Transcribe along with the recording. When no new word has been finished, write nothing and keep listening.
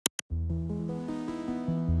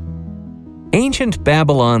Ancient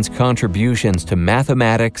Babylon's contributions to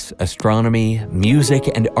mathematics, astronomy, music,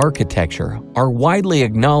 and architecture are widely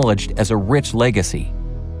acknowledged as a rich legacy.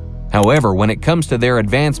 However, when it comes to their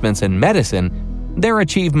advancements in medicine, their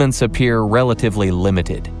achievements appear relatively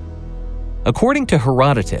limited. According to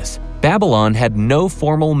Herodotus, Babylon had no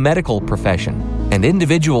formal medical profession, and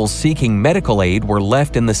individuals seeking medical aid were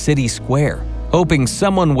left in the city square, hoping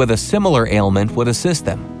someone with a similar ailment would assist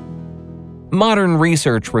them. Modern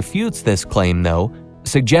research refutes this claim, though,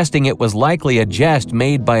 suggesting it was likely a jest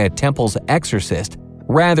made by a temple's exorcist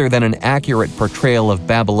rather than an accurate portrayal of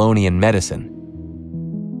Babylonian medicine.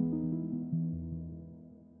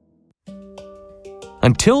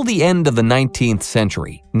 Until the end of the 19th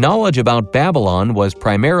century, knowledge about Babylon was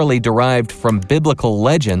primarily derived from biblical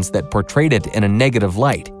legends that portrayed it in a negative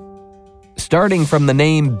light. Starting from the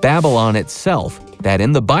name Babylon itself, that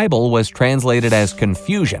in the Bible was translated as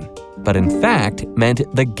confusion, but in fact meant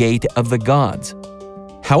the gate of the gods.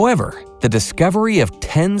 However, the discovery of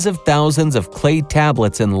tens of thousands of clay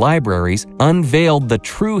tablets in libraries unveiled the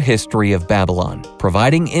true history of Babylon,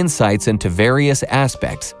 providing insights into various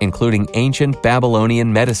aspects, including ancient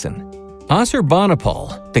Babylonian medicine.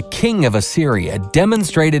 Assurbanipal, the king of Assyria,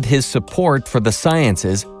 demonstrated his support for the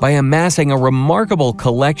sciences by amassing a remarkable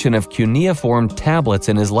collection of cuneiform tablets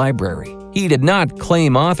in his library. He did not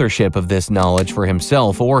claim authorship of this knowledge for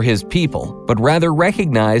himself or his people, but rather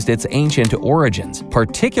recognized its ancient origins,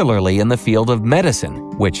 particularly in the field of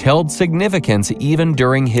medicine, which held significance even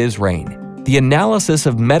during his reign. The analysis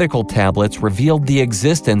of medical tablets revealed the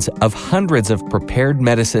existence of hundreds of prepared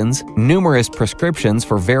medicines, numerous prescriptions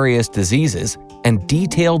for various diseases, and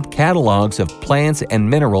detailed catalogs of plants and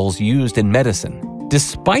minerals used in medicine.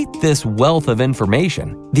 Despite this wealth of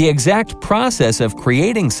information, the exact process of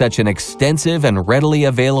creating such an extensive and readily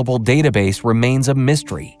available database remains a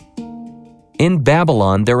mystery. In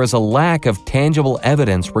Babylon, there is a lack of tangible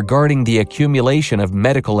evidence regarding the accumulation of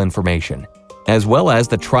medical information, as well as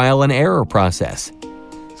the trial and error process.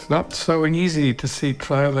 It's not so easy to see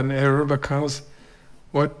trial and error because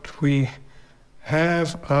what we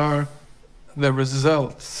have are the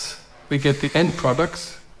results. We get the end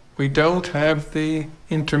products. We don't have the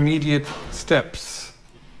intermediate steps.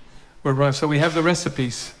 So we have the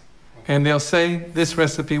recipes, and they'll say, this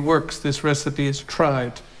recipe works, this recipe is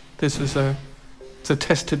tried, it's a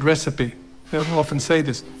tested recipe. They'll often say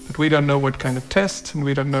this, but we don't know what kind of tests, and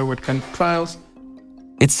we don't know what kind of trials.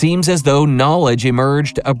 It seems as though knowledge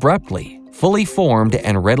emerged abruptly, fully formed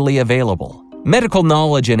and readily available. Medical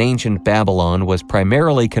knowledge in ancient Babylon was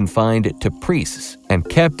primarily confined to priests and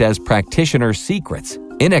kept as practitioners' secrets,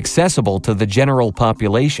 inaccessible to the general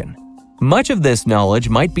population. Much of this knowledge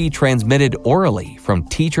might be transmitted orally from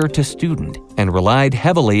teacher to student and relied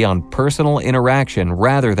heavily on personal interaction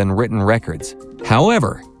rather than written records.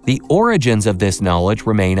 However, the origins of this knowledge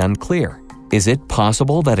remain unclear. Is it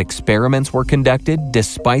possible that experiments were conducted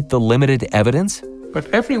despite the limited evidence? But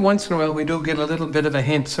every once in a while we do get a little bit of a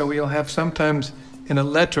hint, so we'll have sometimes in a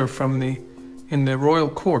letter in the royal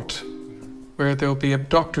court where there'll be a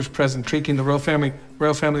doctor's present treating the royal family.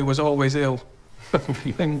 Royal family was always ill.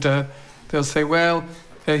 And they'll say, well,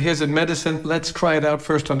 here's a medicine, let's try it out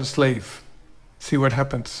first on a slave, see what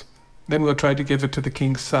happens. Then we'll try to give it to the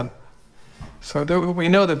king's son. So we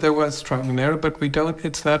know that there was trial and error, but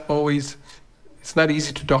it's not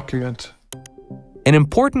easy to document. An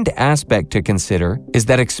important aspect to consider is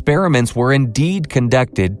that experiments were indeed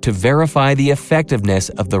conducted to verify the effectiveness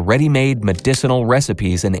of the ready-made medicinal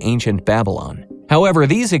recipes in ancient Babylon. However,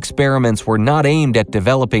 these experiments were not aimed at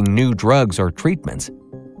developing new drugs or treatments.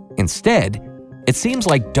 Instead, it seems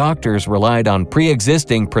like doctors relied on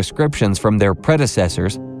pre-existing prescriptions from their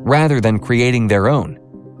predecessors rather than creating their own.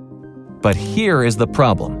 But here is the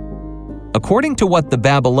problem. According to what the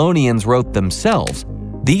Babylonians wrote themselves,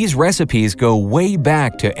 these recipes go way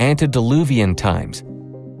back to antediluvian times,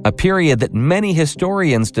 a period that many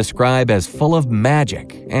historians describe as full of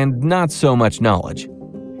magic and not so much knowledge.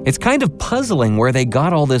 It's kind of puzzling where they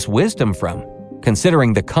got all this wisdom from,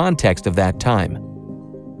 considering the context of that time.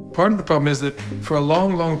 Part of the problem is that for a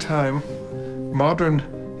long, long time,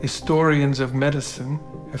 modern historians of medicine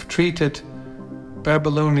have treated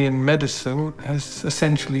Babylonian medicine as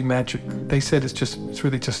essentially magic. They said it's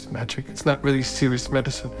really just magic. It's not really serious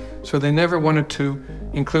medicine. So they never wanted to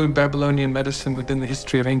include Babylonian medicine within the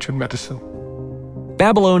history of ancient medicine.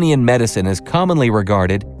 Babylonian medicine is commonly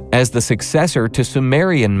regarded as the successor to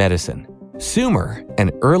Sumerian medicine. Sumer,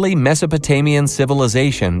 an early Mesopotamian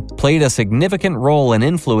civilization, played a significant role in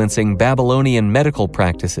influencing Babylonian medical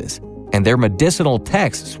practices, and their medicinal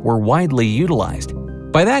texts were widely utilized.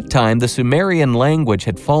 By that time, the Sumerian language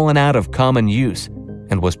had fallen out of common use,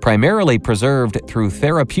 and was primarily preserved through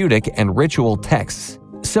therapeutic and ritual texts,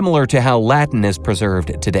 similar to how Latin is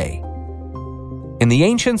preserved today. In the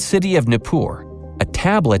ancient city of Nippur, a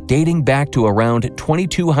tablet dating back to around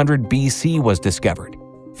 2200 BC was discovered,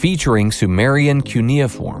 featuring Sumerian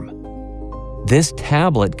cuneiform. This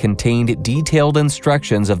tablet contained detailed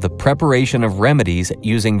instructions of the preparation of remedies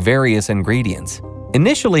using various ingredients.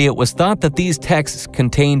 Initially, it was thought that these texts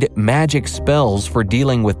contained magic spells for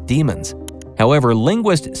dealing with demons. However,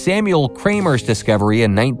 linguist Samuel Kramer's discovery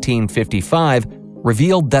in 1955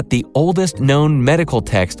 revealed that the oldest known medical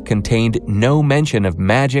text contained no mention of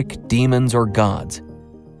magic, demons, or gods.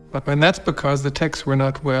 And that's because the texts were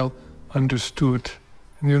not well understood,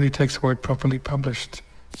 and the early texts weren't properly published.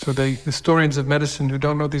 So the historians of medicine who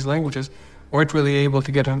don't know these languages weren't really able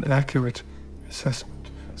to get an accurate assessment.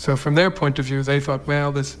 So from their point of view, they thought,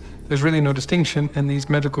 well, there's really no distinction, and these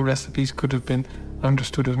medical recipes could have been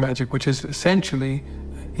understood as magic, which is essentially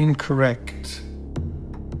incorrect.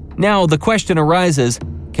 Now, the question arises,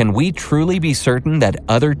 can we truly be certain that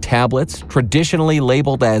other tablets, traditionally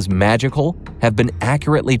labeled as magical, have been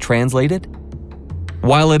accurately translated?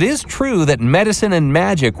 While it is true that medicine and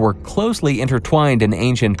magic were closely intertwined in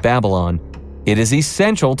ancient Babylon, it is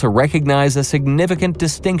essential to recognize a significant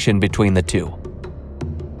distinction between the two.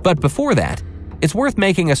 But before that, it's worth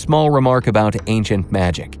making a small remark about ancient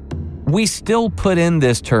magic. We still put in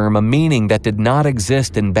this term a meaning that did not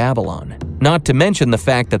exist in Babylon, not to mention the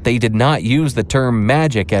fact that they did not use the term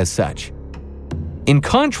magic as such. In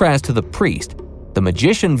contrast to the priest, the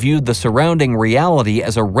magician viewed the surrounding reality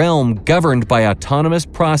as a realm governed by autonomous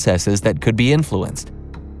processes that could be influenced.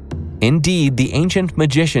 Indeed, the ancient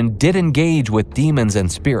magician did engage with demons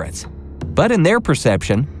and spirits, but in their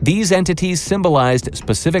perception, these entities symbolized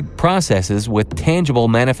specific processes with tangible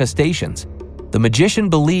manifestations. The magician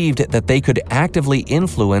believed that they could actively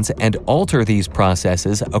influence and alter these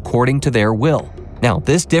processes according to their will. Now,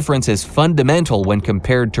 this difference is fundamental when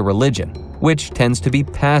compared to religion, which tends to be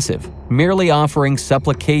passive, merely offering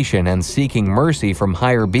supplication and seeking mercy from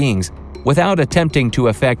higher beings without attempting to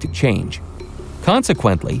effect change.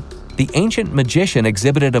 Consequently, the ancient magician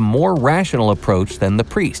exhibited a more rational approach than the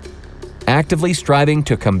priest, actively striving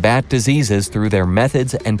to combat diseases through their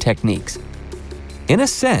methods and techniques. In a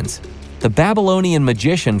sense, the Babylonian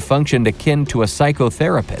magician functioned akin to a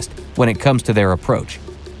psychotherapist when it comes to their approach.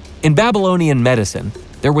 In Babylonian medicine,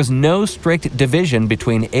 there was no strict division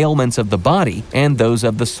between ailments of the body and those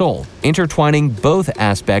of the soul, intertwining both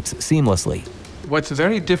aspects seamlessly. What's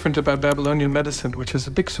very different about Babylonian medicine, which is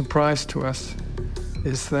a big surprise to us,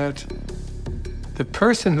 is that the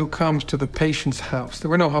person who comes to the patient's house,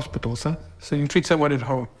 there were no hospitals, so you can treat someone at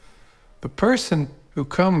home. The person who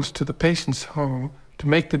comes to the patient's home to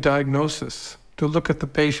make the diagnosis, to look at the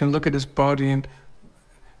patient, look at his body, and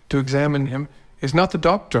to examine him, is not the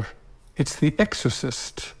doctor. It's the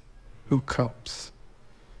exorcist who comes.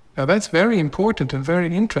 Now that's very important and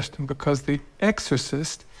very interesting, because the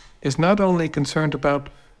exorcist is not only concerned about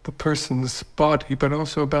the person's body, but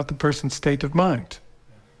also about the person's state of mind.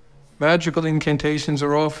 Magical incantations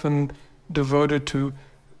are often devoted to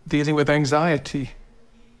dealing with anxiety,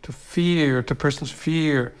 to fear, to person's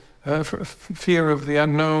fear, fear of the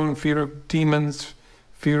unknown, fear of demons,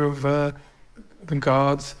 fear of the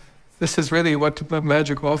gods. This is really what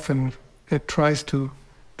magic often tries to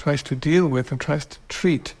deal with and tries to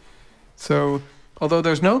treat. So, although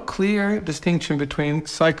there's no clear distinction between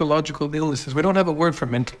psychological illnesses, we don't have a word for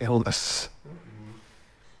mental illness.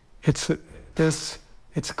 It's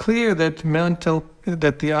clear that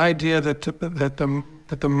the idea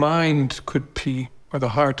that the mind could be, or the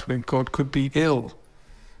heart, could be ill,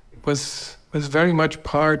 was very much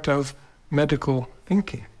part of medical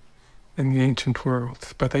thinking in the ancient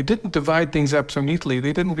world. But they didn't divide things up so neatly.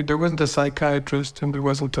 There wasn't a psychiatrist, and there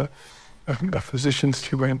wasn't a physician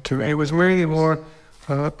she went to. It was really more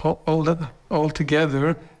all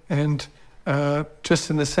together, and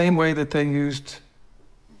just in the same way that they used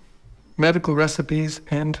medical recipes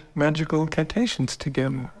and magical incantations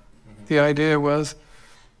together. The idea was,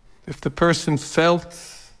 if the person felt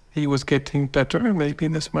he was getting better, maybe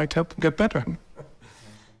this might help him get better.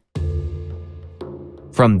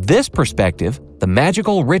 From this perspective, the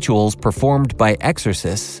magical rituals performed by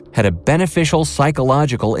exorcists had a beneficial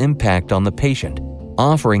psychological impact on the patient,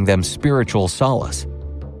 offering them spiritual solace.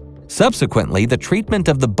 Subsequently, the treatment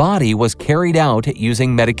of the body was carried out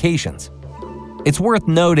using medications. It's worth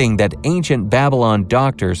noting that ancient Babylon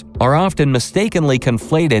doctors are often mistakenly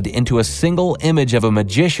conflated into a single image of a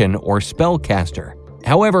magician or spellcaster.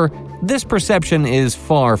 However, this perception is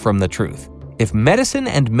far from the truth. If medicine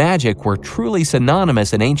and magic were truly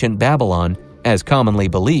synonymous in ancient Babylon, as commonly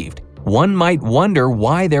believed, one might wonder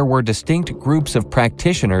why there were distinct groups of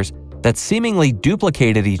practitioners that seemingly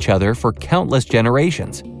duplicated each other for countless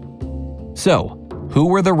generations. So, who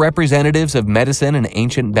were the representatives of medicine in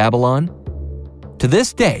ancient Babylon? To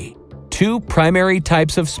this day, two primary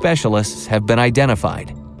types of specialists have been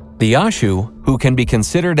identified: the Ashu, who can be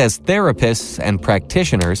considered as therapists and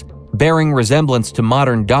practitioners, bearing resemblance to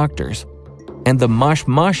modern doctors, and the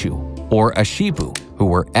Mashmashu, or Ashipu, who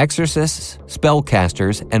were exorcists,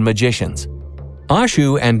 spellcasters, and magicians.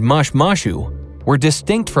 Ashu and Mashmashu were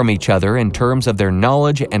distinct from each other in terms of their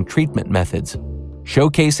knowledge and treatment methods,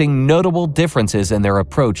 showcasing notable differences in their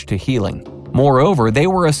approach to healing. Moreover, they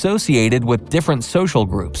were associated with different social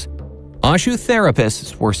groups. Ashu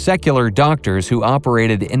therapists were secular doctors who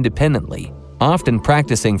operated independently, often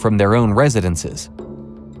practicing from their own residences.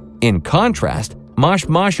 In contrast,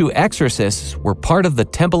 Mashmashu exorcists were part of the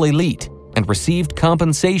temple elite and received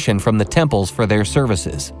compensation from the temples for their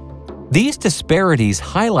services. These disparities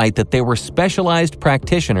highlight that they were specialized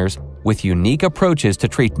practitioners with unique approaches to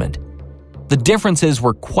treatment. The differences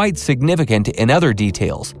were quite significant in other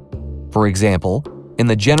details. For example, in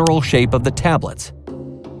the general shape of the tablets.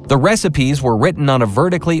 The recipes were written on a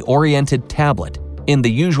vertically oriented tablet, in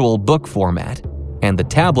the usual book format, and the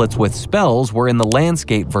tablets with spells were in the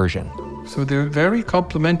landscape version. So they're very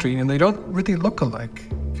complementary, and they don't really look alike.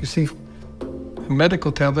 If you see a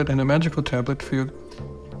medical tablet and a magical tablet,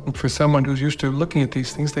 for someone who's used to looking at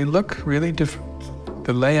these things, they look really different.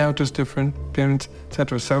 The layout is different, appearance,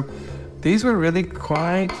 etc. So these were really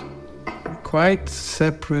quite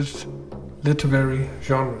separate literary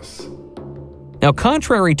genres. Now,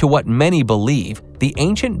 contrary to what many believe, the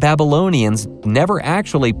ancient Babylonians never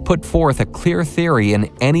actually put forth a clear theory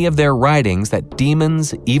in any of their writings that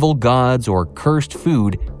demons, evil gods, or cursed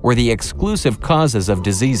food were the exclusive causes of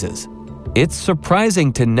diseases. It's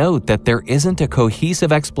surprising to note that there isn't a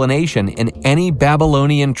cohesive explanation in any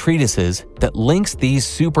Babylonian treatises that links these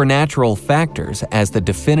supernatural factors as the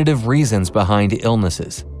definitive reasons behind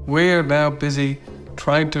illnesses. We're now busy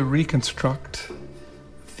trying to reconstruct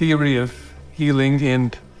theory of healing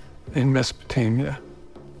in Mesopotamia.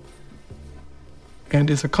 And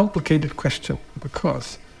it's a complicated question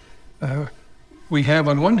because we have,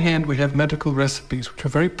 on one hand, we have medical recipes, which are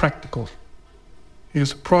very practical.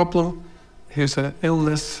 Here's a problem, here's an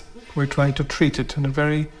illness, we're trying to treat it on a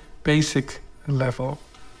very basic level.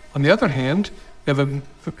 On the other hand, we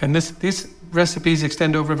have these recipes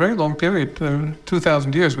extend over a very long period,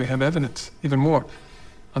 2,000 years we have evidence, even more.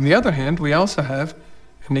 On the other hand, we also have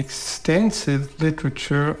an extensive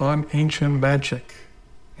literature on ancient magic.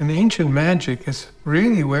 And ancient magic is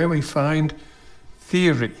really where we find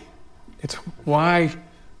theory. It's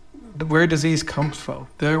where disease comes from.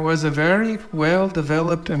 There was a very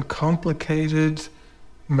well-developed and complicated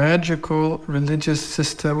magical religious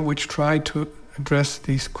system which tried to address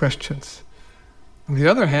these questions. On the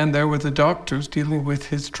other hand, there were the doctors dealing with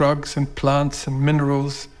his drugs and plants and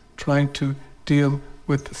minerals, trying to deal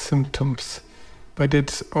with the symptoms. But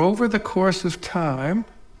it's over the course of time,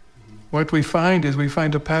 what we find is we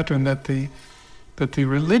find a pattern that the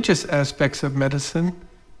religious aspects of medicine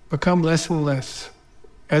become less and less.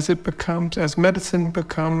 As medicine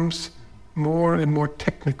becomes more and more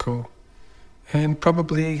technical and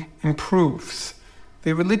probably improves,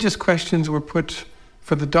 the religious questions were put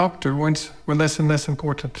for the doctor were less and less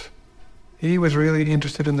important. He was really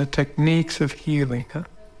interested in the techniques of healing,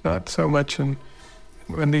 not so much in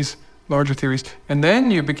these larger theories. And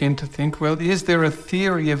then you begin to think, well, is there a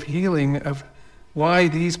theory of healing, of why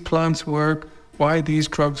these plants work, why these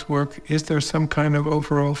drugs work? Is there some kind of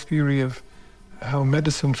overall theory of how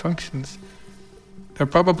medicine functions? There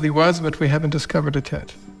probably was, but we haven't discovered it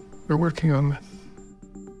yet. We're working on that.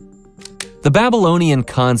 The Babylonian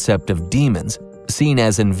concept of demons, seen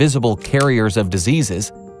as invisible carriers of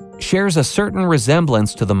diseases, shares a certain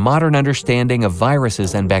resemblance to the modern understanding of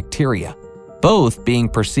viruses and bacteria, both being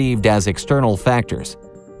perceived as external factors.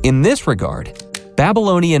 In this regard,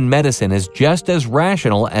 Babylonian medicine is just as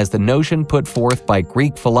rational as the notion put forth by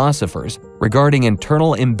Greek philosophers regarding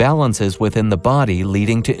internal imbalances within the body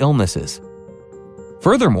leading to illnesses.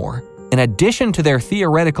 Furthermore, in addition to their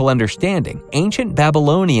theoretical understanding, ancient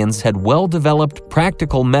Babylonians had well-developed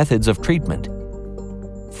practical methods of treatment.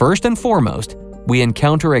 First and foremost, we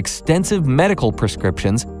encounter extensive medical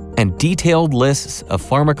prescriptions and detailed lists of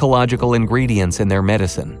pharmacological ingredients in their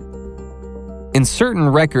medicine. In certain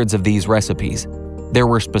records of these recipes, there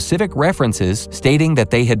were specific references stating that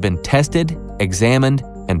they had been tested, examined,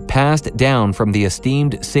 and passed down from the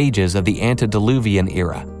esteemed sages of the antediluvian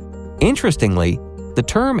era. Interestingly, the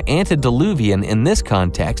term antediluvian in this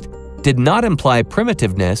context did not imply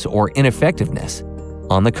primitiveness or ineffectiveness.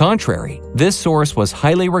 On the contrary, this source was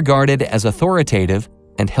highly regarded as authoritative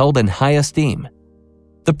and held in high esteem.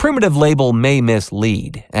 The primitive label may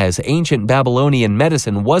mislead, as ancient Babylonian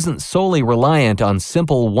medicine wasn't solely reliant on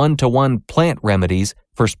simple one-to-one plant remedies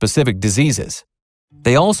for specific diseases.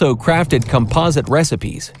 They also crafted composite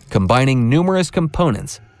recipes, combining numerous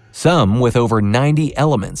components, some with over 90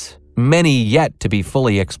 elements, many yet to be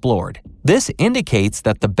fully explored. This indicates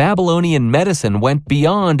that the Babylonian medicine went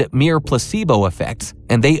beyond mere placebo effects,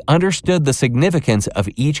 and they understood the significance of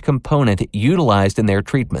each component utilized in their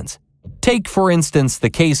treatments. Take, for instance, the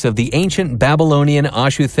case of the ancient Babylonian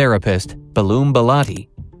Ashu therapist, Balum Balati,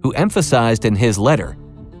 who emphasized in his letter,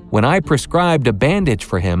 "When I prescribed a bandage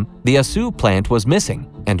for him, the Asu plant was missing,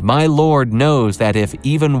 and my Lord knows that if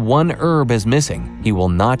even one herb is missing, he will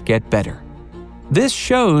not get better." This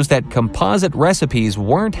shows that composite recipes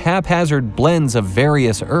weren't haphazard blends of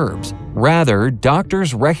various herbs. Rather,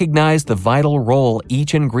 doctors recognized the vital role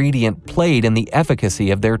each ingredient played in the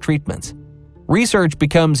efficacy of their treatments. Research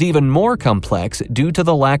becomes even more complex due to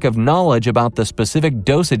the lack of knowledge about the specific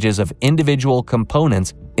dosages of individual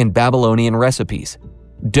components in Babylonian recipes.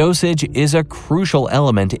 Dosage is a crucial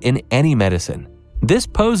element in any medicine. This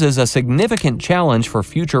poses a significant challenge for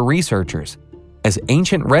future researchers, as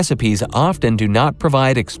ancient recipes often do not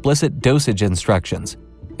provide explicit dosage instructions,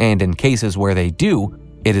 and in cases where they do,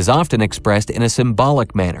 it is often expressed in a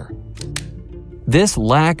symbolic manner. This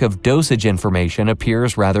lack of dosage information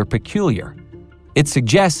appears rather peculiar. It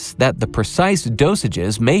suggests that the precise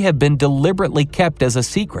dosages may have been deliberately kept as a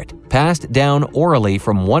secret, passed down orally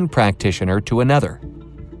from one practitioner to another.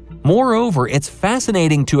 Moreover, it's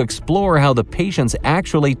fascinating to explore how the patients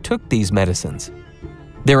actually took these medicines.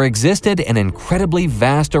 There existed an incredibly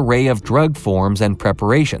vast array of drug forms and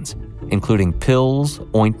preparations, including pills,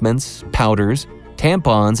 ointments, powders,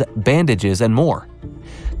 tampons, bandages, and more.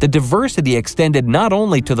 The diversity extended not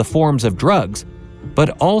only to the forms of drugs,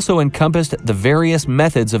 but also encompassed the various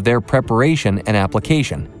methods of their preparation and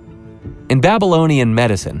application. In Babylonian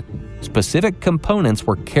medicine, specific components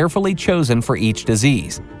were carefully chosen for each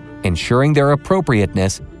disease, ensuring their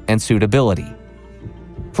appropriateness and suitability.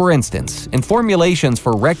 For instance, in formulations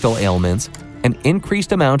for rectal ailments, an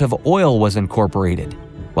increased amount of oil was incorporated,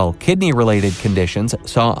 while kidney-related conditions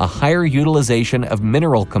saw a higher utilization of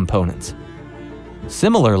mineral components.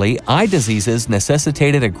 Similarly, eye diseases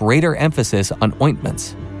necessitated a greater emphasis on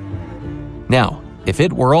ointments. Now, if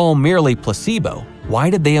it were all merely placebo, why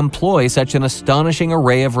did they employ such an astonishing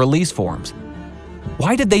array of release forms?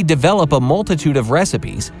 Why did they develop a multitude of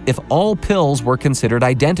recipes if all pills were considered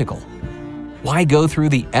identical? Why go through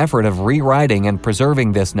the effort of rewriting and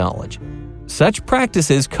preserving this knowledge? Such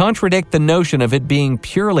practices contradict the notion of it being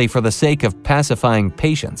purely for the sake of pacifying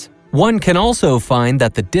patients. One can also find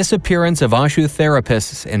that the disappearance of Ashu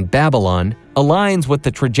therapists in Babylon aligns with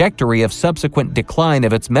the trajectory of subsequent decline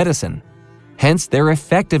of its medicine. Hence, their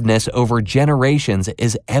effectiveness over generations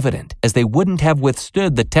is evident, as they wouldn't have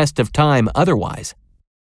withstood the test of time otherwise.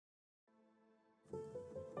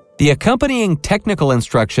 The accompanying technical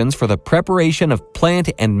instructions for the preparation of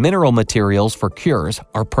plant and mineral materials for cures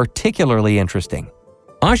are particularly interesting.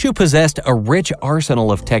 Ashu possessed a rich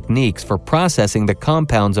arsenal of techniques for processing the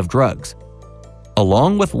compounds of drugs.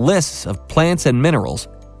 Along with lists of plants and minerals,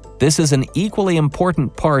 this is an equally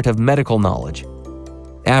important part of medical knowledge.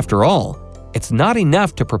 After all, it's not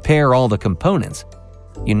enough to prepare all the components.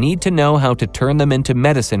 You need to know how to turn them into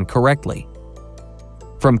medicine correctly.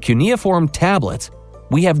 From cuneiform tablets,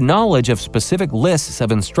 we have knowledge of specific lists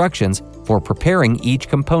of instructions for preparing each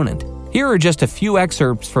component. Here are just a few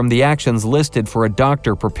excerpts from the actions listed for a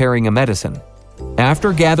doctor preparing a medicine.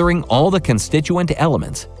 After gathering all the constituent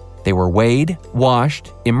elements, they were weighed,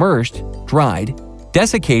 washed, immersed, dried,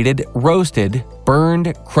 desiccated, roasted,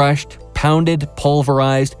 burned, crushed, pounded,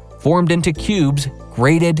 pulverized, formed into cubes,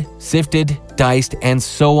 grated, sifted, diced, and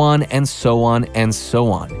so on and so on and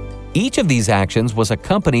so on. Each of these actions was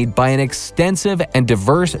accompanied by an extensive and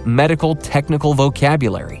diverse medical technical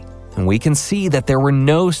vocabulary, and we can see that there were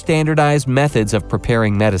no standardized methods of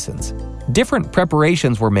preparing medicines. Different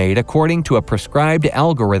preparations were made according to a prescribed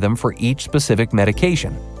algorithm for each specific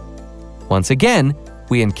medication. Once again,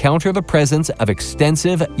 we encounter the presence of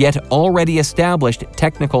extensive yet already established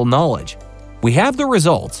technical knowledge. We have the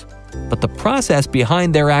results, but the process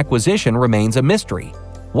behind their acquisition remains a mystery.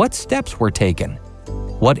 What steps were taken?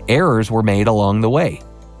 What errors were made along the way?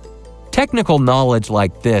 Technical knowledge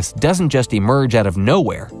like this doesn't just emerge out of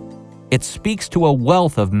nowhere. It speaks to a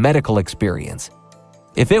wealth of medical experience.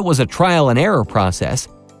 If it was a trial and error process,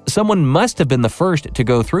 someone must have been the first to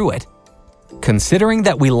go through it. Considering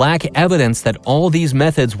that we lack evidence that all these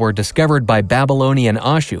methods were discovered by Babylonian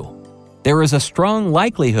Ashu, there is a strong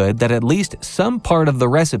likelihood that at least some part of the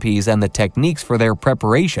recipes and the techniques for their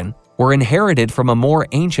preparation were inherited from a more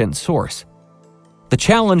ancient source. The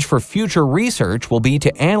challenge for future research will be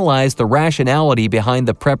to analyze the rationality behind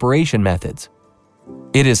the preparation methods.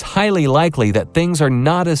 It is highly likely that things are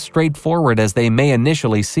not as straightforward as they may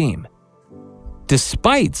initially seem.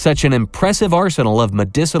 Despite such an impressive arsenal of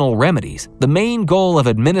medicinal remedies, the main goal of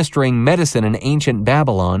administering medicine in ancient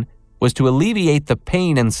Babylon was to alleviate the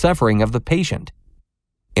pain and suffering of the patient.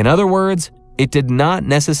 In other words, it did not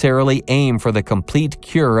necessarily aim for the complete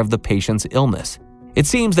cure of the patient's illness. It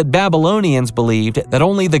seems that Babylonians believed that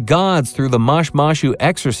only the gods through the Mashmashu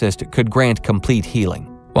exorcist could grant complete healing,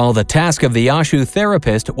 while the task of the Ashu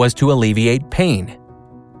therapist was to alleviate pain.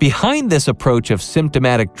 Behind this approach of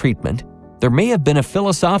symptomatic treatment, there may have been a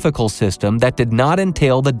philosophical system that did not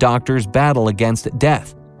entail the doctor's battle against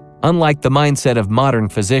death, unlike the mindset of modern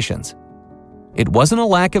physicians. It wasn't a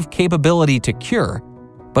lack of capability to cure,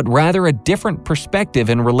 but rather a different perspective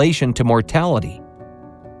in relation to mortality.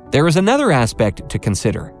 There is another aspect to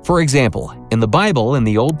consider. For example, in the Bible in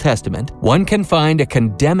the Old Testament, one can find a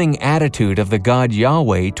condemning attitude of the God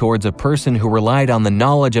Yahweh towards a person who relied on the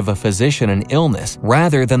knowledge of a physician in illness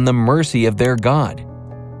rather than the mercy of their God.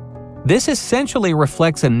 This essentially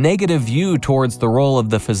reflects a negative view towards the role of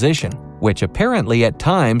the physician, which apparently at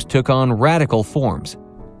times took on radical forms.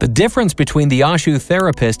 The difference between the Ashu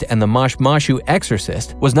therapist and the Mashmashu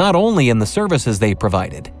exorcist was not only in the services they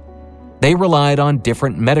provided. They relied on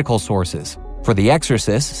different medical sources. For the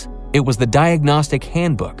exorcists, it was the diagnostic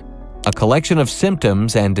handbook, a collection of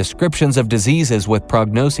symptoms and descriptions of diseases with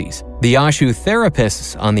prognoses. The Ashu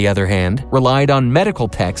therapists, on the other hand, relied on medical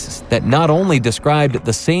texts that not only described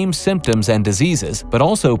the same symptoms and diseases, but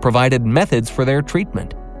also provided methods for their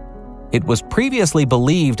treatment. It was previously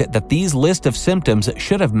believed that these lists of symptoms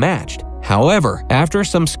should have matched. However, after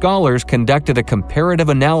some scholars conducted a comparative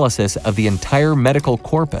analysis of the entire medical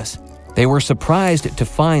corpus, they were surprised to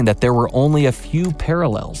find that there were only a few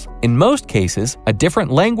parallels. In most cases, a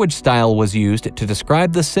different language style was used to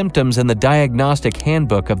describe the symptoms in the diagnostic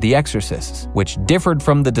handbook of the exorcists, which differed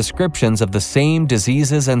from the descriptions of the same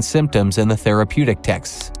diseases and symptoms in the therapeutic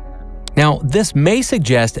texts. Now, this may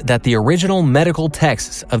suggest that the original medical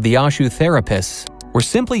texts of the Ashu therapists were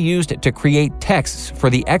simply used to create texts for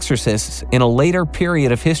the exorcists in a later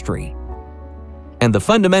period of history. And the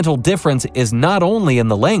fundamental difference is not only in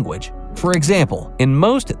the language. For example, in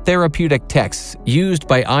most therapeutic texts used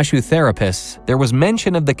by Ashu therapists, there was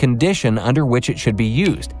mention of the condition under which it should be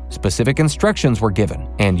used. Specific instructions were given,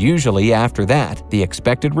 and usually after that, the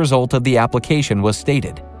expected result of the application was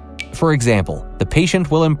stated. For example, the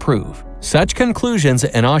patient will improve. Such conclusions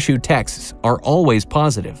in Ashu texts are always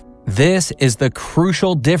positive. This is the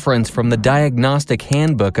crucial difference from the diagnostic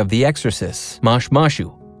handbook of the exorcists,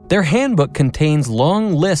 Mashmashu. Their handbook contains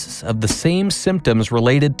long lists of the same symptoms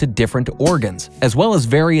related to different organs, as well as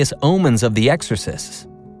various omens of the exorcists.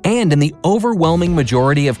 And in the overwhelming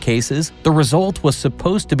majority of cases, the result was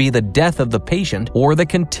supposed to be the death of the patient or the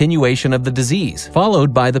continuation of the disease,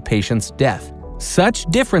 followed by the patient's death. Such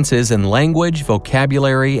differences in language,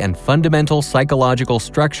 vocabulary, and fundamental psychological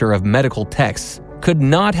structure of medical texts could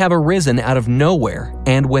not have arisen out of nowhere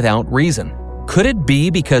and without reason. Could it be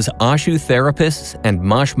because Ashu therapists and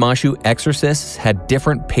Mashmashu exorcists had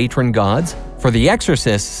different patron gods? For the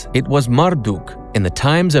exorcists, it was Marduk. In the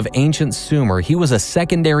times of ancient Sumer, he was a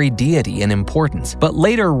secondary deity in importance, but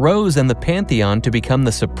later rose in the pantheon to become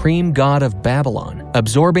the supreme god of Babylon,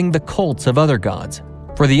 absorbing the cults of other gods.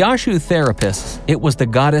 For the Ashu therapists, it was the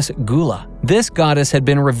goddess Gula. This goddess had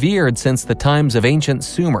been revered since the times of ancient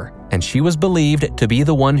Sumer, and she was believed to be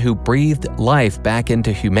the one who breathed life back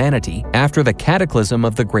into humanity after the cataclysm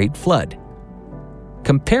of the Great Flood.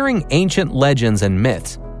 Comparing ancient legends and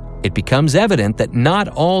myths, it becomes evident that not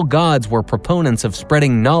all gods were proponents of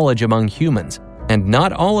spreading knowledge among humans, and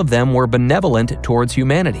not all of them were benevolent towards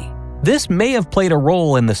humanity. This may have played a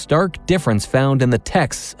role in the stark difference found in the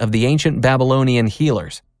texts of the ancient Babylonian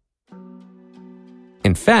healers.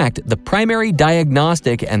 In fact, the primary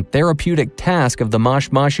diagnostic and therapeutic task of the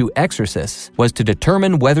Mashmashu exorcists was to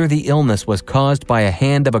determine whether the illness was caused by a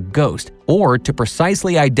hand of a ghost or to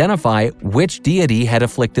precisely identify which deity had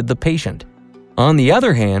afflicted the patient. On the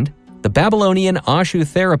other hand, the Babylonian Ashu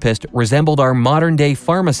therapist resembled our modern-day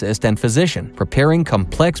pharmacist and physician, preparing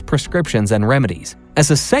complex prescriptions and remedies. As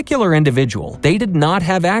a secular individual, they did not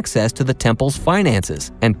have access to the temple's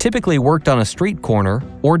finances and typically worked on a street corner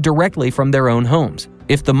or directly from their own homes.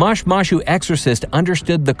 If the Mashmashu exorcist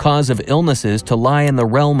understood the cause of illnesses to lie in the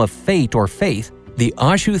realm of fate or faith, the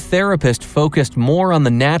Ashu therapist focused more on the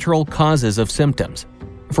natural causes of symptoms.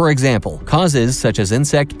 For example, causes such as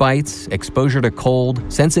insect bites, exposure to cold,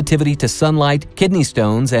 sensitivity to sunlight, kidney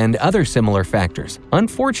stones, and other similar factors.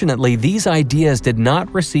 Unfortunately, these ideas did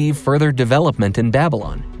not receive further development in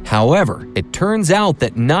Babylon. However, it turns out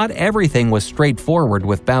that not everything was straightforward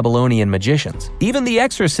with Babylonian magicians. Even the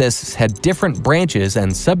exorcists had different branches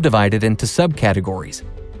and subdivided into subcategories.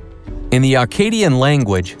 In the Akkadian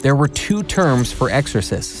language, there were two terms for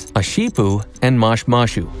exorcists, Ashipu and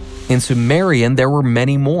Mashmashu. In Sumerian, there were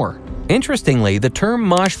many more. Interestingly, the term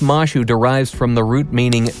Mashmashu derives from the root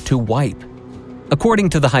meaning to wipe. According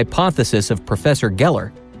to the hypothesis of Professor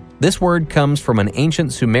Geller, this word comes from an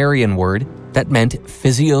ancient Sumerian word that meant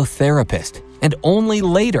physiotherapist, and only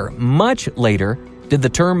later, much later, did the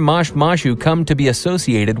term Mashmashu come to be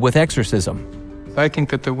associated with exorcism. I think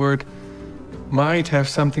that the word might have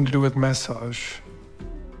something to do with massage.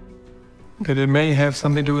 That it may have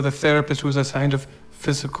something to do with a therapist who was assigned of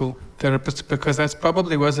physical therapist, because that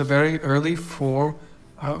probably was a very early form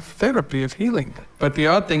of therapy, of healing. But the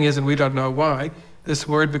odd thing is, and we don't know why, this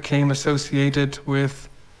word became associated with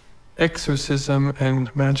exorcism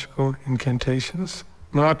and magical incantations,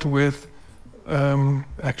 not with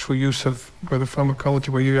actual use of the pharmacology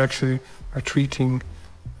where you actually are treating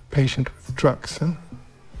a patient with drugs.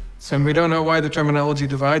 So we don't know why the terminology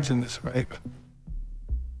divides in this way.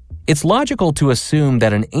 It's logical to assume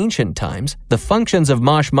that in ancient times, the functions of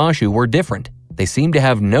Mashmashu were different. They seem to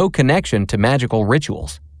have no connection to magical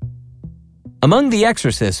rituals. Among the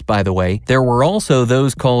exorcists, by the way, there were also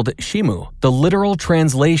those called Shimu. The literal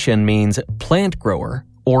translation means plant grower,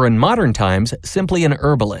 or in modern times, simply an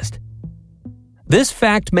herbalist. This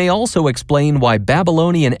fact may also explain why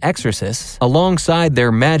Babylonian exorcists, alongside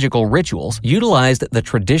their magical rituals, utilized the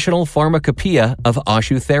traditional pharmacopoeia of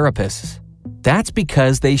Ashu therapists. That's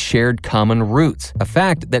because they shared common roots, a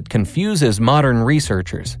fact that confuses modern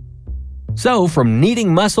researchers. So, from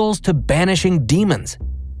kneading muscles to banishing demons.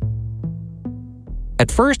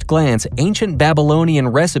 At first glance, ancient Babylonian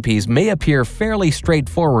recipes may appear fairly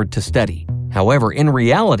straightforward to study. However, in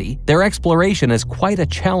reality, their exploration is quite a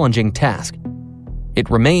challenging task. It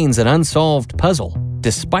remains an unsolved puzzle,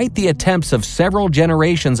 despite the attempts of several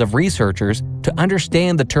generations of researchers to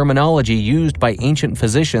understand the terminology used by ancient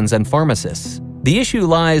physicians and pharmacists. The issue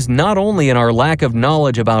lies not only in our lack of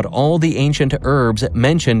knowledge about all the ancient herbs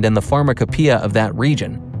mentioned in the pharmacopoeia of that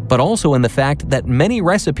region, but also in the fact that many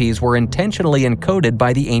recipes were intentionally encoded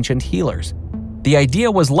by the ancient healers. The idea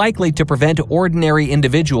was likely to prevent ordinary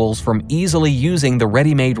individuals from easily using the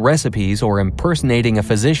ready-made recipes or impersonating a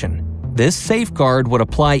physician. This safeguard would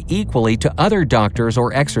apply equally to other doctors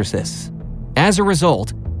or exorcists. As a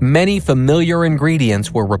result, many familiar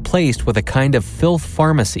ingredients were replaced with a kind of filth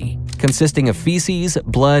pharmacy, consisting of feces,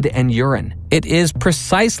 blood, and urine. It is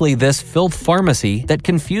precisely this filth pharmacy that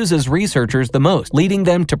confuses researchers the most, leading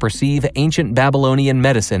them to perceive ancient Babylonian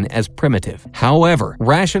medicine as primitive. However,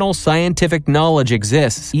 rational scientific knowledge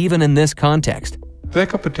exists even in this context.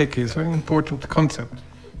 Vekapateki is a very important concept.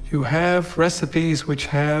 You have recipes which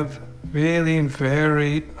have really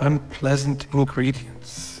very unpleasant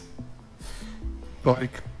ingredients,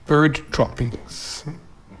 like bird droppings,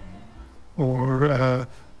 or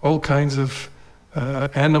all kinds of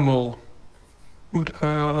animal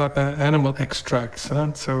extracts,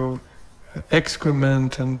 so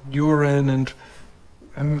excrement and urine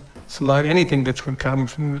and saliva, anything that's come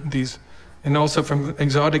from these, and also from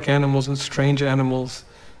exotic animals and strange animals.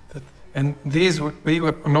 And these, we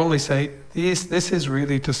would normally say, this is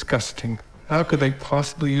really disgusting. How could they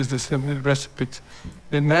possibly use this in recipes?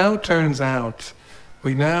 It now turns out,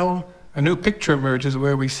 a new picture emerges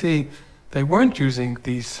where we see they weren't using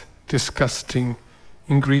these disgusting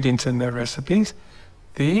ingredients in their recipes.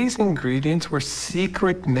 These ingredients were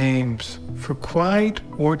secret names for quite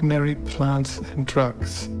ordinary plants and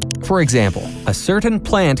drugs. For example, a certain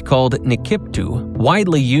plant called Nikiptu,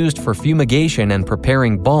 widely used for fumigation and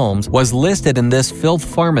preparing balms, was listed in this filth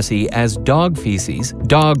pharmacy as dog feces,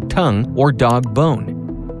 dog tongue, or dog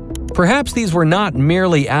bone. Perhaps these were not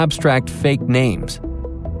merely abstract fake names.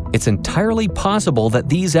 It's entirely possible that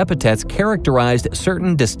these epithets characterized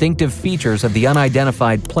certain distinctive features of the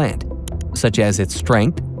unidentified plant, such as its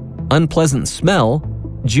strength, unpleasant smell,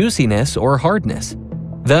 juiciness, or hardness.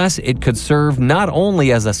 Thus, it could serve not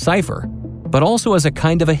only as a cipher, but also as a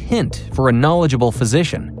kind of a hint for a knowledgeable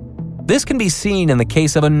physician. This can be seen in the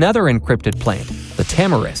case of another encrypted plant, the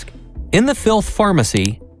tamarisk. In the filth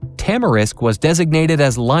pharmacy, tamarisk was designated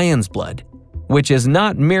as lion's blood, which is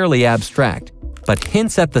not merely abstract, but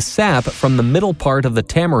hints at the sap from the middle part of the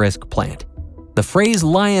tamarisk plant. The phrase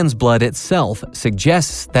lion's blood itself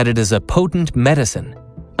suggests that it is a potent medicine.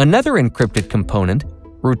 Another encrypted component,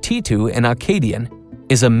 Rutitu in Akkadian,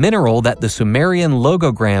 is a mineral that the Sumerian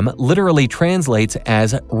logogram literally translates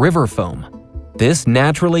as river foam. This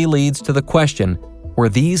naturally leads to the question, were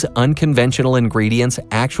these unconventional ingredients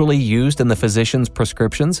actually used in the physician's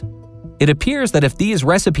prescriptions? It appears that if these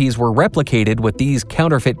recipes were replicated with these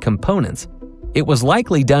counterfeit components, it was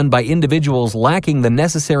likely done by individuals lacking the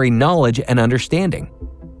necessary knowledge and understanding.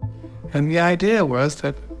 And the idea was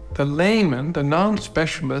that the layman, the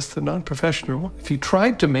non-specialist, the non-professional, if he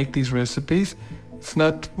tried to make these recipes, it's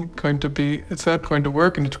not going to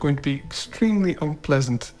work, and it's going to be extremely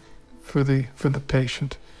unpleasant for the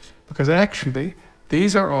patient. Because actually,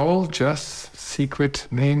 these are all just secret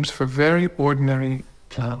names for very ordinary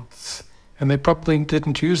plants. And they probably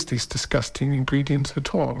didn't use these disgusting ingredients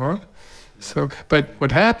at all, right? But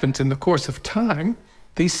what happens in the course of time,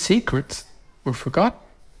 these secrets were forgotten.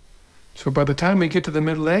 So by the time we get to the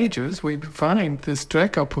Middle Ages, we find this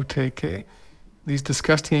Dreckapoteke, these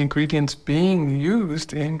disgusting ingredients being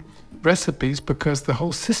used in recipes because the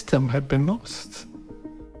whole system had been lost.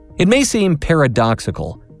 It may seem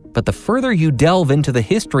paradoxical, but the further you delve into the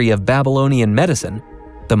history of Babylonian medicine,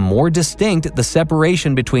 the more distinct the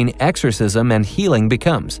separation between exorcism and healing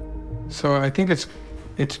becomes. So I think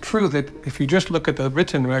it's true that if you just look at the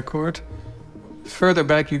written record, further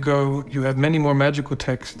back you go, you have many more magical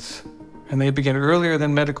texts, and they begin earlier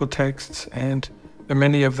than medical texts, and there are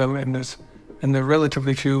many of them, and there are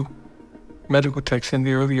relatively few medical texts in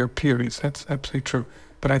the earlier periods. That's absolutely true.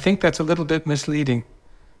 But I think that's a little bit misleading,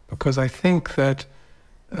 because I think that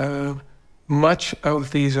much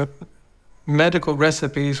of these medical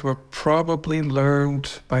recipes were probably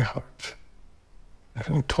learned by heart,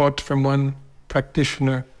 and taught from one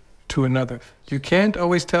practitioner to another. You can't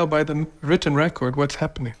always tell by the written record what's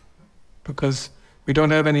happening, because we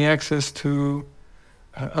don't have any access to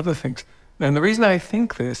other things. And the reason I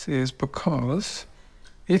think this is because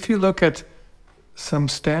if you look at some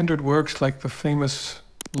standard works like the famous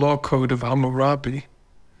law code of Hammurabi,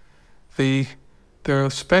 there are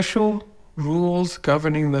special rules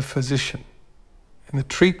governing the physician and the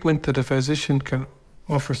treatment that a physician can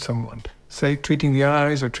offer someone, say treating the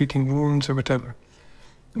eyes or treating wounds or whatever.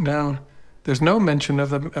 Now, there's no mention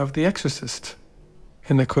of the exorcist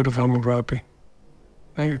in the Code of Hammurabi.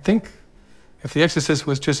 I think if the exorcist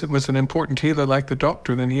was an important healer like the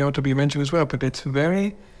doctor, then he ought to be mentioned as well. But it's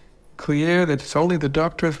very clear that it's only the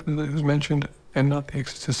doctor who's mentioned and not the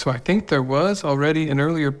exorcist. So I think there was already in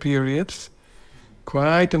earlier periods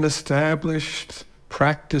quite an established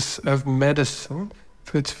practice of medicine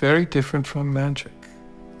that's very different from magic.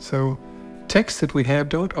 So texts that we have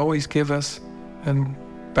don't always give us a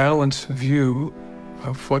balanced view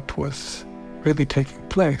of what was really taking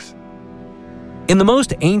place. In the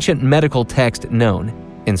most ancient medical text known,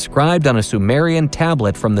 inscribed on a Sumerian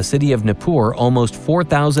tablet from the city of Nippur almost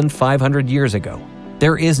 4,500 years ago,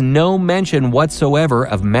 there is no mention whatsoever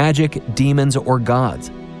of magic, demons, or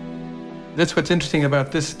gods. That's what's interesting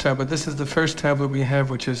about this tablet. This is the first tablet we have,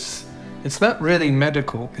 which is, it's not really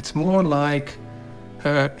medical. It's more like,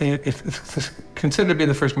 it's considered to be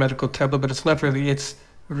the first medical tablet, but it's not really. It's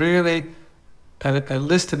really a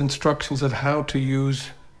list of instructions of how to use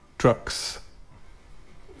drugs.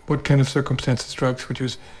 What kind of circumstances drugs would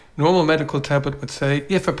use. Normal medical tablet would say,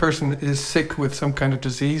 if a person is sick with some kind of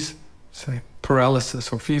disease, say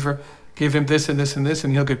paralysis or fever, give him this and this and this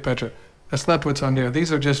and he'll get better. That's not what's on there.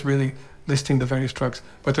 These are just really listing the various drugs.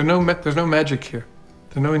 But there's no magic here.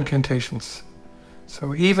 There are no incantations.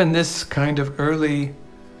 So even this kind of early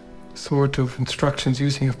sort of instructions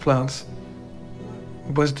using of plants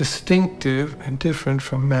was distinctive and different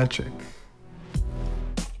from magic.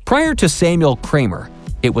 Prior to Samuel Kramer,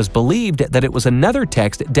 it was believed that it was another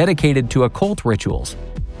text dedicated to occult rituals.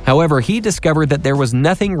 However, he discovered that there was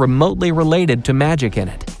nothing remotely related to magic in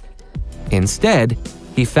it. Instead,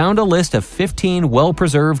 he found a list of 15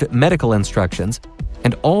 well-preserved medical instructions,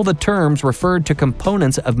 and all the terms referred to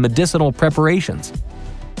components of medicinal preparations.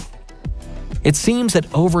 It seems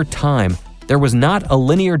that over time, there was not a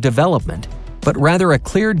linear development, but rather a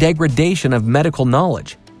clear degradation of medical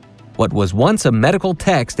knowledge. What was once a medical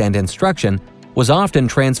text and instruction was often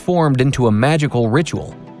transformed into a magical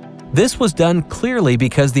ritual. This was done clearly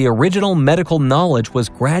because the original medical knowledge was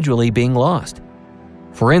gradually being lost.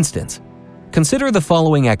 For instance, consider the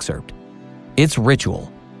following excerpt. Its ritual: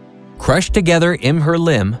 crush together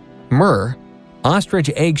imherlim, myrrh, ostrich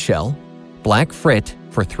eggshell, black frit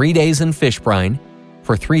for 3 days in fish brine,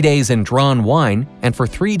 for 3 days in drawn wine, and for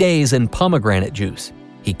 3 days in pomegranate juice.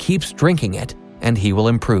 He keeps drinking it, and he will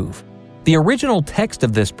improve. The original text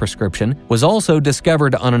of this prescription was also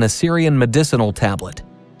discovered on an Assyrian medicinal tablet.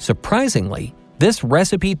 Surprisingly, this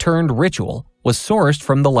recipe-turned ritual was sourced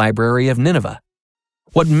from the Library of Nineveh.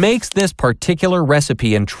 What makes this particular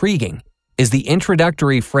recipe intriguing is the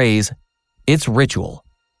introductory phrase, "It's ritual,"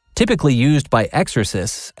 typically used by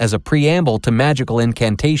exorcists as a preamble to magical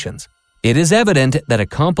incantations. It is evident that a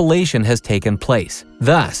compilation has taken place.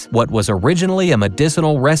 Thus, what was originally a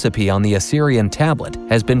medicinal recipe on the Assyrian tablet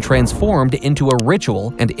has been transformed into a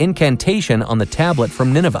ritual and incantation on the tablet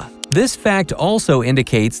from Nineveh. This fact also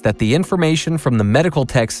indicates that the information from the medical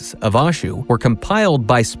texts of Ashu were compiled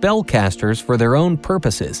by spellcasters for their own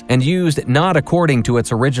purposes and used not according to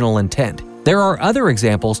its original intent. There are other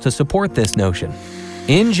examples to support this notion.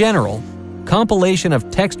 In general, compilation of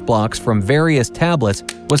text blocks from various tablets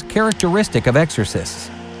was characteristic of exorcists.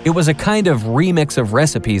 It was a kind of remix of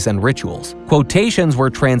recipes and rituals. Quotations were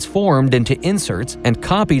transformed into inserts and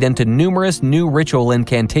copied into numerous new ritual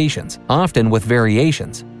incantations, often with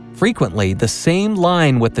variations. Frequently, the same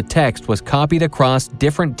line with the text was copied across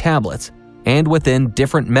different tablets and within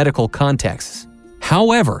different medical contexts.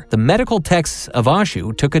 However, the medical texts of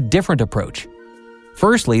Ashu took a different approach.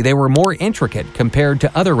 Firstly, they were more intricate compared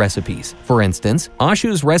to other recipes. For instance,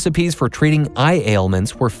 Ashu's recipes for treating eye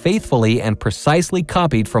ailments were faithfully and precisely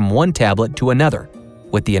copied from one tablet to another,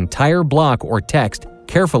 with the entire block or text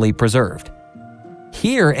carefully preserved.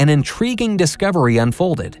 Here, an intriguing discovery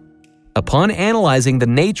unfolded. Upon analyzing the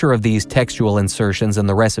nature of these textual insertions in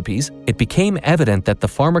the recipes, it became evident that the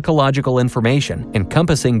pharmacological information,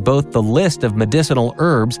 encompassing both the list of medicinal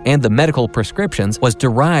herbs and the medical prescriptions, was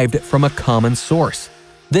derived from a common source.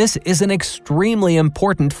 This is an extremely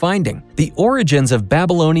important finding. The origins of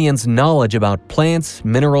Babylonians' knowledge about plants,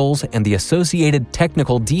 minerals, and the associated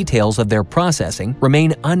technical details of their processing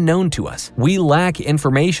remain unknown to us. We lack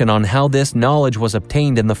information on how this knowledge was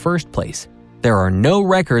obtained in the first place. There are no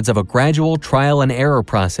records of a gradual trial and error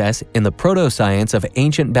process in the proto-science of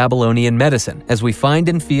ancient Babylonian medicine, as we find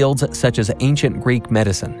in fields such as ancient Greek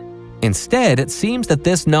medicine. Instead, it seems that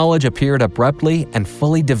this knowledge appeared abruptly and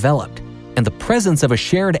fully developed, and the presence of a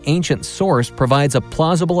shared ancient source provides a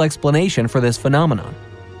plausible explanation for this phenomenon.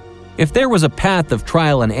 If there was a path of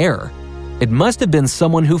trial and error, it must have been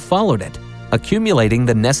someone who followed it, accumulating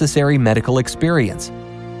the necessary medical experience.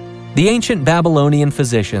 The ancient Babylonian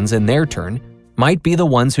physicians, in their turn, might be the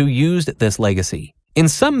ones who used this legacy. In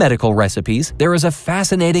some medical recipes, there is a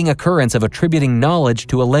fascinating occurrence of attributing knowledge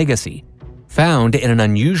to a legacy, found in an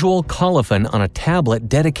unusual colophon on a tablet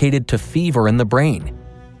dedicated to fever in the brain.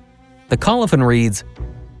 The colophon reads,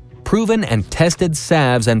 "Proven and tested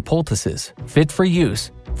salves and poultices, fit for use,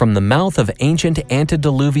 from the mouth of ancient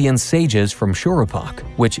antediluvian sages from Shuruppak,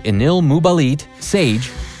 which Enil Mubalit, sage,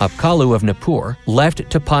 Apkallu of Nippur, left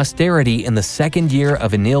to posterity in the second year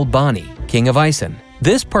of Enil Bani, king of Isin."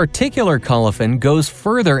 This particular colophon goes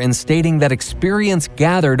further in stating that experience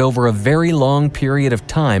gathered over a very long period of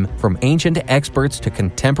time from ancient experts to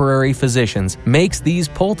contemporary physicians makes these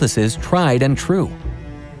poultices tried and true.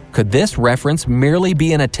 Could this reference merely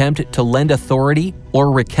be an attempt to lend authority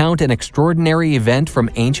or recount an extraordinary event from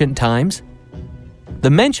ancient times? The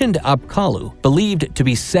mentioned Apkallu, believed to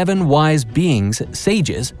be 7 wise beings,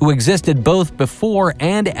 sages, who existed both before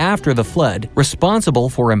and after the flood, responsible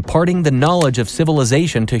for imparting the knowledge of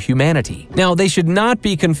civilization to humanity. Now, they should not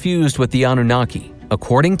be confused with the Anunnaki.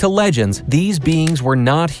 According to legends, these beings were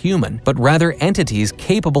not human, but rather entities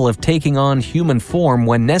capable of taking on human form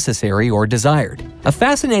when necessary or desired. A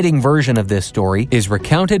fascinating version of this story is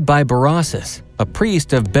recounted by Berossus, a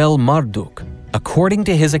priest of Bel Marduk. According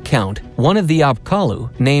to his account, one of the Apkallu,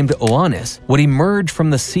 named Oannes, would emerge from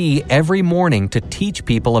the sea every morning to teach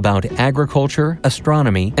people about agriculture,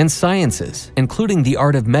 astronomy, and sciences, including the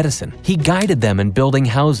art of medicine. He guided them in building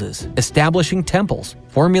houses, establishing temples,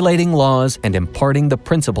 formulating laws, and imparting the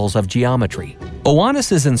principles of geometry.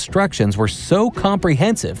 Oannes' instructions were so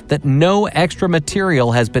comprehensive that no extra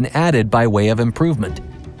material has been added by way of improvement.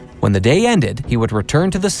 When the day ended, he would return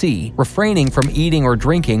to the sea, refraining from eating or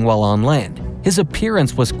drinking while on land. His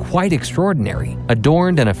appearance was quite extraordinary,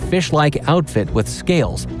 adorned in a fish-like outfit with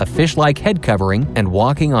scales, a fish-like head covering, and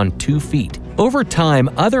walking on 2 feet. Over time,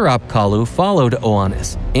 other Apkallu followed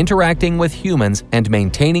Oannes, interacting with humans and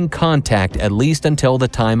maintaining contact at least until the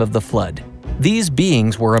time of the flood. These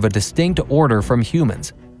beings were of a distinct order from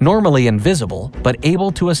humans, normally invisible, but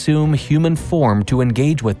able to assume human form to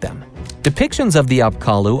engage with them. Depictions of the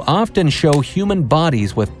Apkallu often show human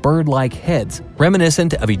bodies with bird-like heads,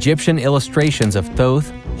 reminiscent of Egyptian illustrations of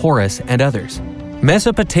Thoth, Horus, and others.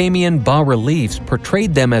 Mesopotamian bas-reliefs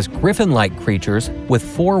portrayed them as griffin-like creatures with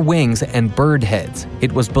 4 wings and bird heads.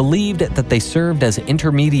 It was believed that they served as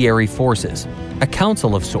intermediary forces, a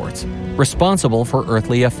council of sorts, responsible for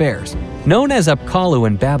earthly affairs. Known as Apkallu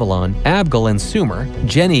in Babylon, Abgal in Sumer,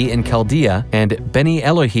 Geni in Chaldea, and Beni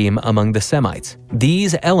Elohim among the Semites.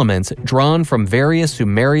 These elements, drawn from various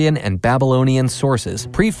Sumerian and Babylonian sources,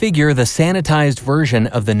 prefigure the sanitized version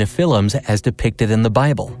of the Nephilims as depicted in the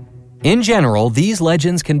Bible. In general, these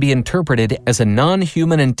legends can be interpreted as a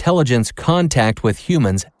non-human intelligence contact with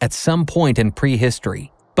humans at some point in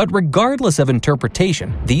prehistory. But regardless of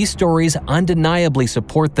interpretation, these stories undeniably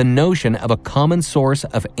support the notion of a common source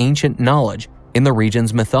of ancient knowledge in the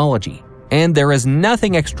region's mythology. And there is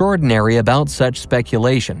nothing extraordinary about such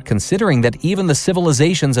speculation, considering that even the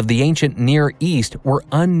civilizations of the ancient Near East were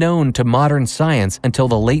unknown to modern science until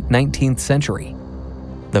the late 19th century.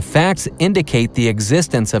 The facts indicate the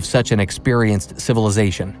existence of such an experienced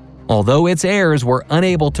civilization, although its heirs were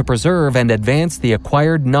unable to preserve and advance the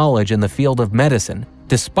acquired knowledge in the field of medicine,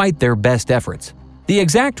 despite their best efforts. The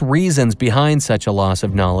exact reasons behind such a loss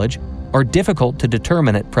of knowledge are difficult to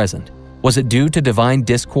determine at present. Was it due to divine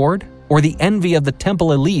discord, or the envy of the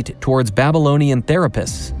temple elite towards Babylonian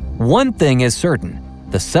therapists? One thing is certain.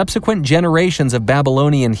 The subsequent generations of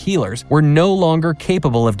Babylonian healers were no longer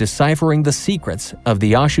capable of deciphering the secrets of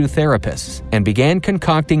the Ashu therapists and began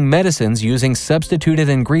concocting medicines using substituted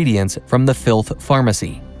ingredients from the filth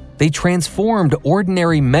pharmacy. They transformed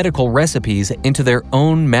ordinary medical recipes into their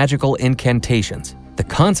own magical incantations. The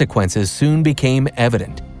consequences soon became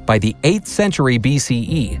evident. By the 8th century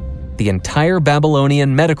BCE, the entire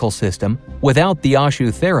Babylonian medical system, without the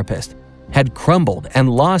Ashu therapist, had crumbled and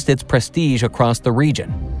lost its prestige across the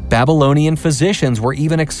region. Babylonian physicians were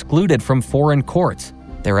even excluded from foreign courts,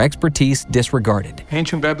 their expertise disregarded.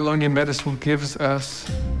 Ancient Babylonian medicine gives us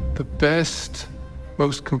the best,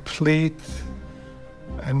 most complete,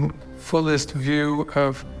 and fullest view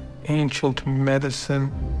of ancient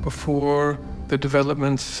medicine before the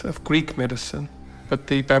developments of Greek medicine. But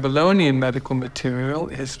the Babylonian medical material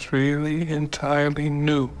is really entirely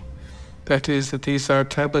new. That is, that these are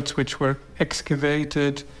tablets which were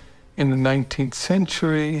excavated in the 19th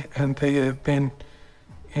century, and they have been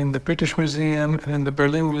in the British Museum and in the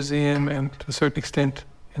Berlin Museum, and to a certain extent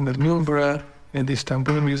in the Louvre, in the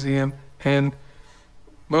Istanbul Museum, and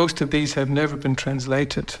most of these have never been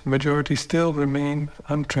translated. The majority still remain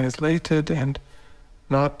untranslated and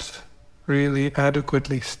not really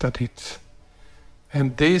adequately studied.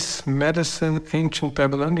 And this medicine, ancient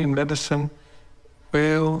Babylonian medicine,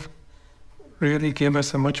 will really give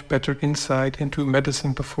us a much better insight into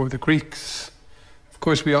medicine before the Greeks. Of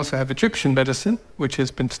course, we also have Egyptian medicine, which has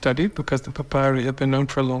been studied because the papyri have been known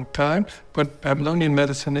for a long time, but Babylonian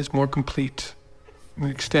medicine is more complete. It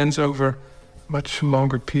extends over a much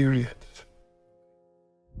longer period.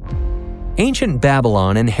 Ancient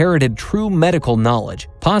Babylon inherited true medical knowledge,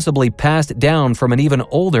 possibly passed down from an even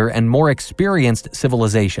older and more experienced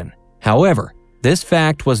civilization. However, this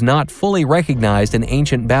fact was not fully recognized in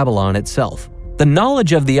ancient Babylon itself. The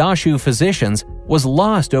knowledge of the Ashu physicians was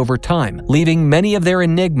lost over time, leaving many of their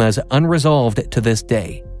enigmas unresolved to this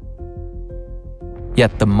day.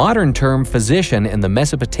 Yet the modern term physician in the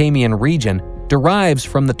Mesopotamian region derives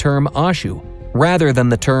from the term Ashu, rather than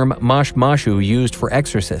the term mashmashu used for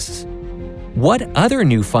exorcists. What other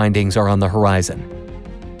new findings are on the horizon?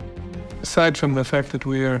 Aside from the fact that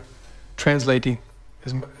we are translating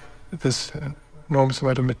this enormous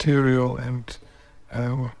amount of material and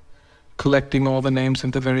collecting all the names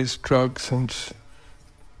of the various drugs and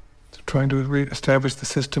trying to re-establish the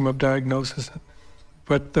system of diagnosis.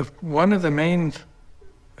 But one of the main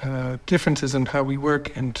differences in how we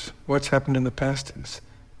work and what's happened in the past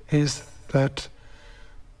is that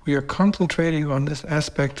we are concentrating on this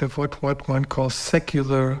aspect of what one calls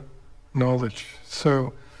secular knowledge.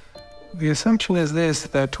 So the assumption is this,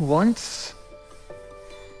 that once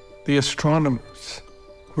the astronomers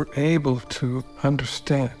were able to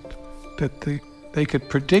understand that they could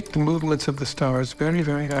predict the movements of the stars very,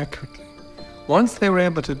 very accurately. Once they were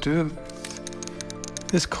able to do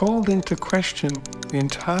this called into question the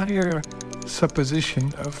entire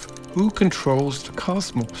supposition of who controls the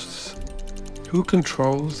cosmos, who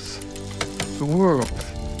controls the world.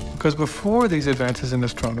 Because before these advances in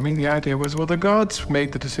astronomy, the idea was, well, the gods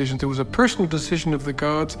made the decisions. There was a personal decision of the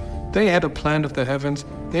gods. They had a plan of the heavens.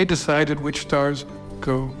 They decided which stars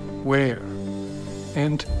go where.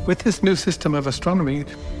 And with this new system of astronomy,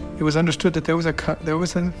 it was understood that there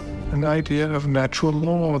was an idea of natural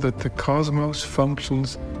law, that the cosmos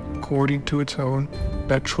functions according to its own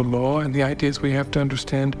natural law, and the idea is we have to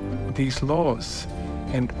understand these laws.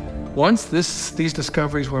 And once these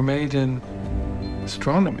discoveries were made in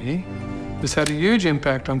astronomy, this had a huge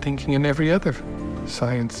impact on thinking in every other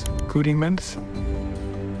science, including medicine.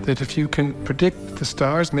 that if you can predict the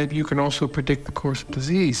stars, maybe you can also predict the course of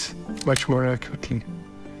disease much more accurately.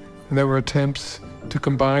 And there were attempts to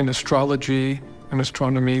combine astrology and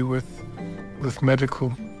astronomy with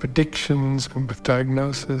medical predictions and with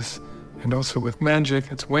diagnosis and also with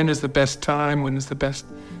magic. It's when is the best time, when is the best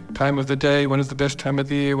time of the day, when is the best time of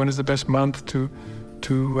the year, when is the best month to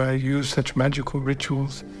use such magical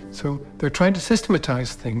rituals. So they're trying to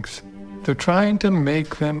systematize things. They're trying to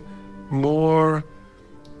make them more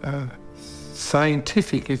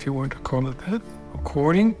scientific, if you want to call it that,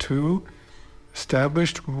 according to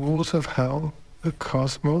established rules of how the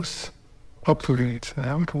cosmos operates and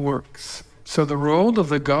how it works. So the role of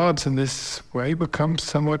the gods in this way becomes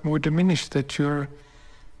somewhat more diminished, that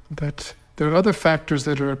there are other factors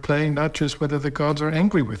that are at play, not just whether the gods are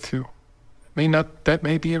angry with you. That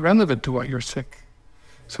may be irrelevant to why you're sick.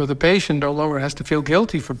 So the patient no longer has to feel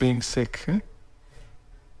guilty for being sick.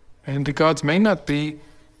 And the gods may not be,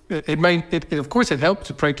 of course it helps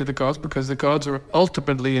to pray to the gods because the gods are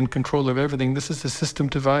ultimately in control of everything. This is a system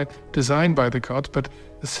designed by the gods, but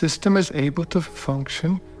the system is able to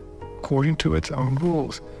function according to its own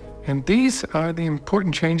rules. And these are the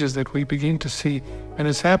important changes that we begin to see. And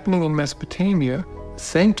it's happening in Mesopotamia, at the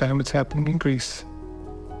same time it's happening in Greece,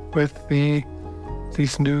 with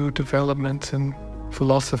these new developments in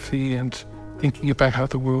philosophy and thinking about how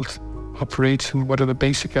the world operates and what are the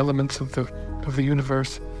basic elements of the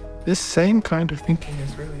universe. This same kind of thinking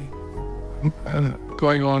is really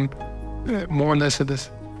going on more or less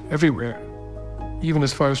everywhere, even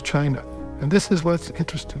as far as China. And this is what's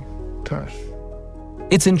interesting to us.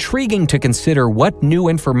 It's intriguing to consider what new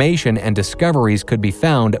information and discoveries could be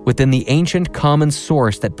found within the ancient common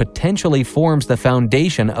source that potentially forms the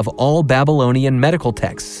foundation of all Babylonian medical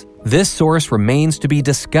texts. This source remains to be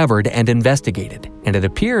discovered and investigated, and it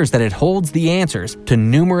appears that it holds the answers to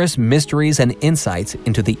numerous mysteries and insights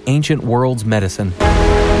into the ancient world's medicine.